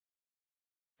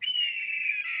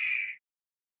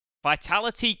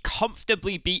Vitality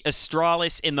comfortably beat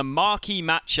Astralis in the marquee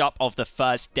matchup of the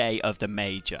first day of the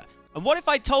Major. And what if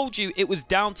I told you it was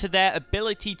down to their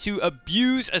ability to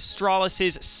abuse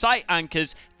Astralis' site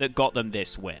anchors that got them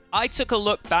this win? I took a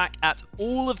look back at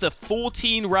all of the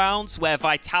 14 rounds where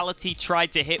Vitality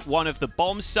tried to hit one of the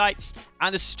bomb sites,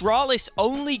 and Astralis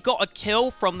only got a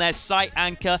kill from their site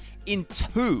anchor in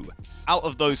 2 out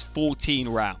of those 14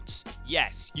 rounds.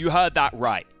 Yes, you heard that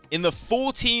right. In the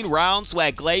 14 rounds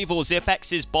where Glaive or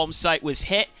Xipex's bomb site was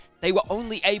hit, they were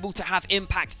only able to have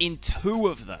impact in 2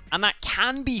 of them. And that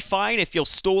can be fine if you're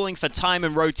stalling for time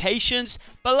and rotations,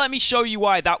 but let me show you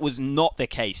why that was not the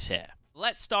case here.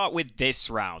 Let's start with this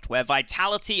round, where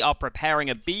Vitality are preparing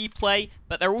a B play,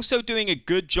 but they're also doing a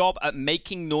good job at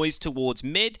making noise towards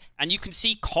mid, and you can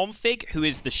see Config, who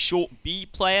is the short B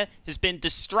player, has been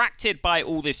distracted by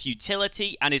all this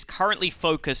utility and is currently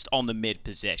focused on the mid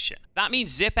position. That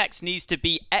means Xipex needs to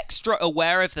be extra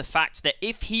aware of the fact that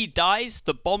if he dies,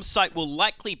 the bomb site will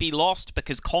likely be lost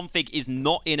because Config is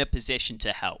not in a position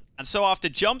to help. And so after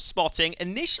jump spotting,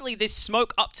 initially this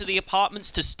smoke up to the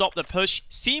apartments to stop the push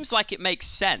seems like it makes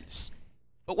sense.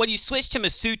 But when you switch to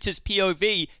Masuta's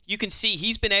POV, you can see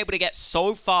he's been able to get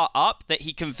so far up that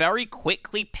he can very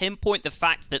quickly pinpoint the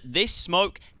fact that this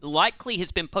smoke likely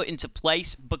has been put into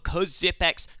place because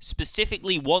Xipex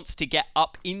specifically wants to get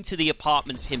up into the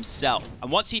apartments himself.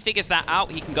 And once he figures that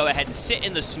out, he can go ahead and sit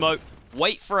in the smoke,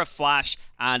 wait for a flash,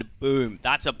 and boom,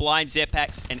 that's a blind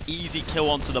Xipex, an easy kill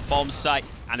onto the bomb site,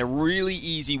 and a really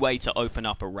easy way to open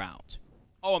up a round.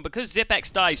 Oh, and because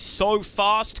Xipex dies so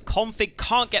fast, Config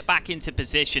can't get back into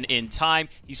position in time.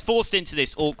 He's forced into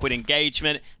this awkward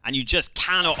engagement, and you just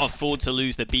cannot afford to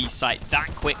lose the B site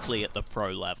that quickly at the pro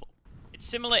level. It's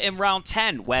similar in round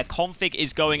 10, where Config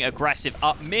is going aggressive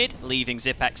up mid, leaving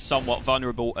Xipex somewhat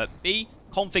vulnerable at B.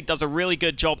 Config does a really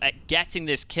good job at getting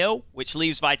this kill, which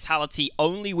leaves Vitality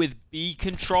only with B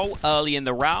control early in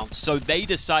the round, so they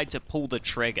decide to pull the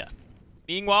trigger.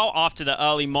 Meanwhile, after the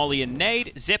early molly and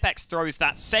nade, Xipex throws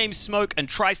that same smoke and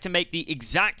tries to make the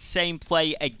exact same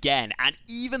play again. And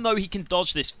even though he can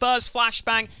dodge this first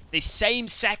flashbang, this same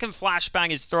second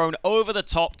flashbang is thrown over the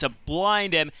top to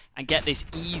blind him and get this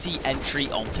easy entry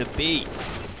onto B.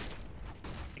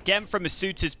 Again, from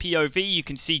Masuta's POV, you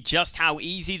can see just how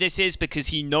easy this is because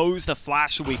he knows the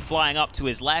flash will be flying up to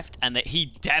his left and that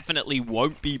he definitely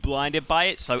won't be blinded by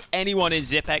it, so anyone in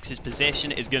Xipex's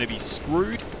position is going to be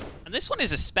screwed. And this one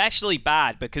is especially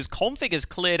bad because Config has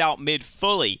cleared out mid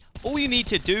fully. All you need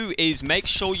to do is make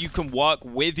sure you can work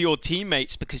with your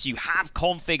teammates because you have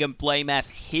Config and BlameF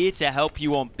here to help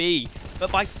you on B. But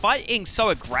by fighting so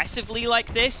aggressively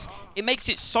like this, it makes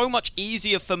it so much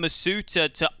easier for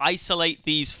Masuta to isolate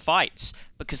these fights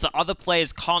because the other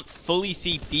players can't fully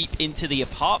see deep into the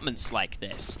apartments like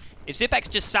this. If Xipex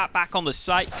just sat back on the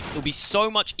site, it would be so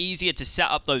much easier to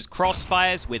set up those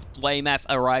crossfires with BlameF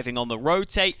arriving on the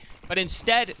rotate. But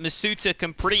instead, Masuta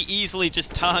can pretty easily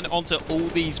just turn onto all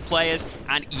these players.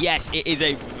 And yes, it is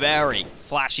a very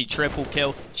flashy triple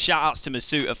kill. Shoutouts to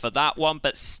Masuta for that one,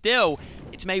 but still,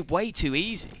 it's made way too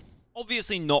easy.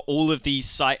 Obviously, not all of these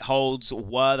site holds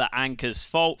were the anchor's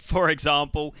fault. For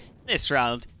example, this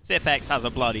round, Xipex has a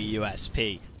bloody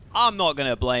USP. I'm not going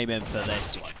to blame him for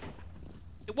this one.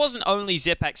 It wasn't only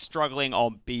Xipex struggling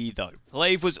on B though.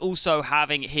 Glaive was also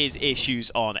having his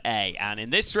issues on A, and in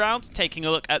this round, taking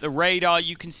a look at the radar,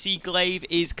 you can see Glaive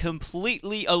is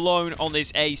completely alone on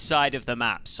this A side of the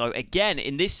map. So again,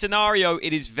 in this scenario,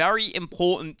 it is very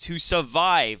important to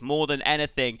survive more than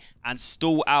anything and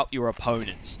stall out your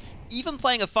opponents. Even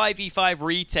playing a 5v5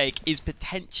 retake is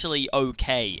potentially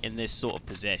okay in this sort of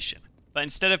position. But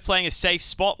instead of playing a safe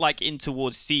spot like in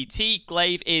towards CT,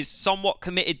 Glaive is somewhat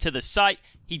committed to the site.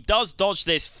 He does dodge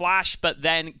this flash, but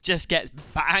then just gets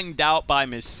banged out by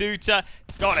Masuta.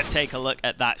 Gotta take a look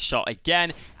at that shot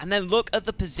again. And then look at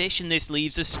the position this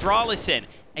leaves Astralis in.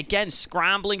 Again,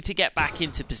 scrambling to get back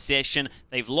into position.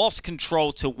 They've lost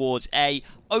control towards A.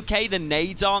 Okay, the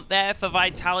nades aren't there for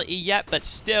Vitality yet, but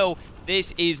still,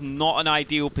 this is not an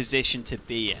ideal position to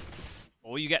be in.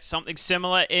 Or you get something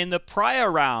similar in the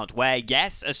prior round, where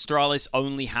yes, Astralis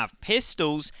only have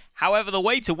pistols. However, the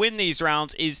way to win these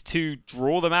rounds is to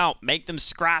draw them out, make them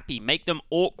scrappy, make them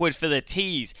awkward for the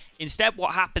Ts. Instead,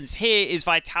 what happens here is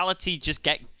Vitality just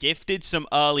get gifted some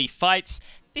early fights.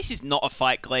 This is not a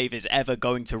fight Glaive is ever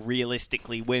going to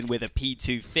realistically win with a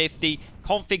P250.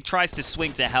 Config tries to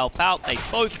swing to help out, they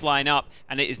both line up,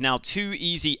 and it is now 2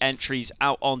 easy entries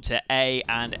out onto A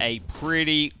and a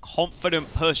pretty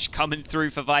confident push coming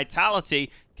through for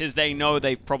Vitality because they know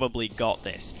they've probably got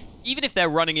this. Even if they're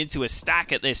running into a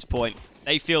stack at this point,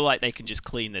 They feel like they can just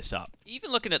clean this up.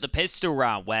 Even looking at the pistol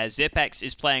round where Zipex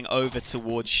is playing over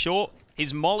towards short,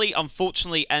 his molly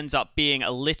unfortunately ends up being a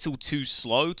little too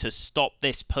slow to stop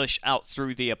this push out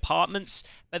through the apartments,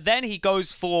 but then he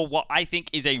goes for what I think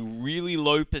is a really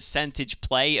low percentage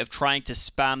play of trying to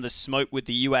spam the smoke with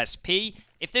the USP.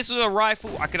 If this was a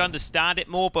rifle, I could understand it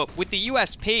more, but with the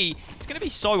USP, it's going to be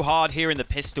so hard here in the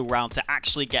pistol round to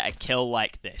actually get a kill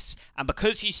like this. And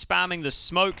because he's spamming the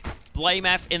smoke,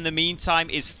 BlameF in the meantime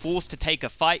is forced to take a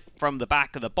fight from the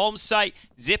back of the bomb site.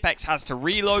 Zipex has to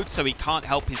reload, so he can't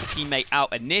help his teammate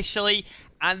out initially.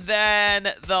 And then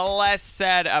the less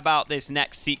said about this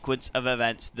next sequence of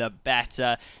events, the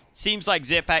better. Seems like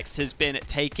Zipex has been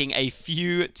taking a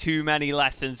few too many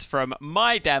lessons from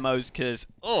my demos, because,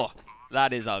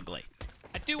 that is ugly.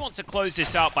 I do want to close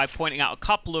this out by pointing out a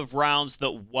couple of rounds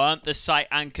that weren't the site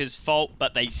anchor's fault,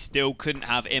 but they still couldn't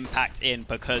have impact in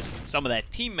because some of their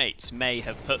teammates may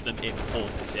have put them in poor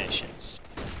positions.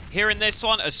 Here in this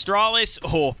one, Astralis,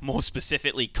 or more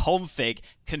specifically Config,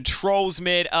 controls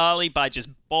mid early by just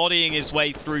bodying his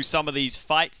way through some of these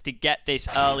fights to get this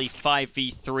early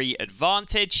 5v3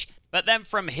 advantage. But then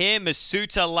from here,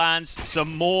 Masuta lands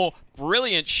some more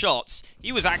brilliant shots.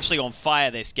 He was actually on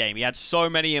fire this game. He had so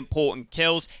many important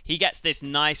kills. He gets this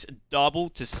nice double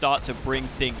to start to bring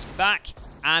things back.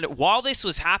 And while this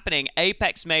was happening,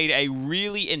 Apex made a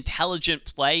really intelligent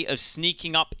play of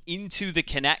sneaking up into the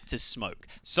connector smoke.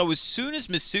 So as soon as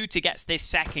Masuta gets this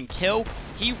second kill,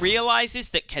 he realizes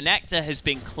that connector has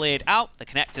been cleared out, the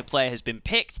connector player has been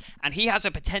picked, and he has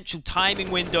a potential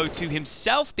timing window to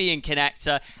himself being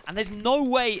connector, and there's no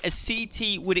way a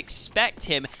CT would expect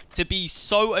him to be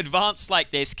so advanced like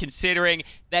this, considering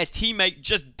their teammate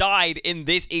just died in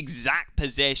this exact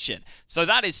position. So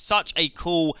that is such a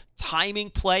cool timing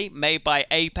play made by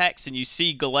Apex, and you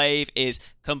see Glaive is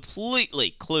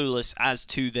completely clueless as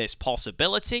to this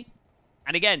possibility.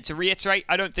 And again, to reiterate,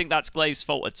 I don't think that's Glaive's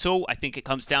fault at all. I think it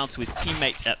comes down to his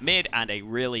teammates at mid and a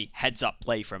really heads-up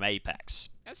play from Apex.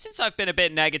 And since I've been a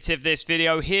bit negative this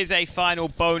video, here's a final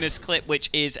bonus clip, which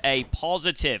is a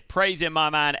positive. Praising my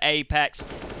man Apex.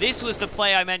 This was the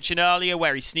play I mentioned earlier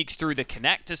where he sneaks through the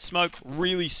connector smoke.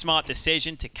 Really smart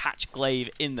decision to catch Glaive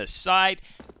in the side.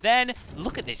 Then,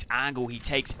 look at this angle he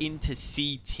takes into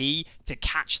CT to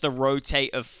catch the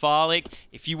rotate of Farlig.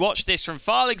 If you watch this from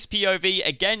Farlig's POV,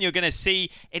 again, you're going to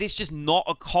see it is just not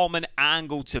a common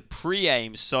angle to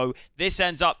pre-aim. So this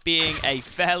ends up being a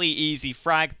fairly easy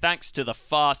frag thanks to the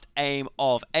fast aim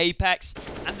of Apex.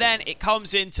 And then it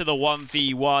comes into the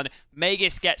 1v1.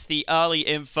 Magus gets the early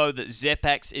info that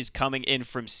Zipex is coming in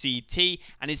from CT,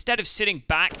 and instead of sitting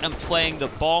back and playing the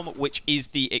bomb, which is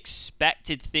the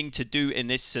expected thing to do in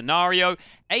this scenario,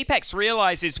 Apex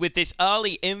realizes with this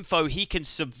early info he can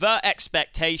subvert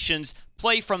expectations,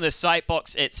 play from the sight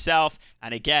box itself,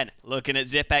 and again, looking at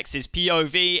Zipex's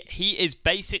POV, he is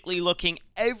basically looking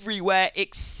everywhere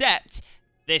except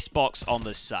this box on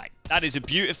the site. That is a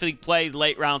beautifully played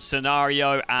late round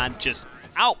scenario and just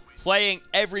outplaying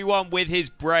everyone with his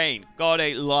brain.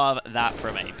 Gotta love that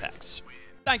from Apex.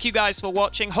 Thank you guys for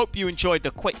watching. Hope you enjoyed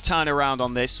the quick turnaround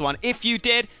on this one. If you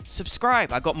did,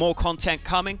 subscribe. I got more content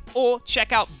coming. Or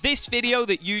check out this video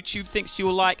that YouTube thinks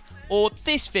you'll like, or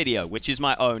this video, which is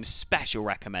my own special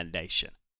recommendation.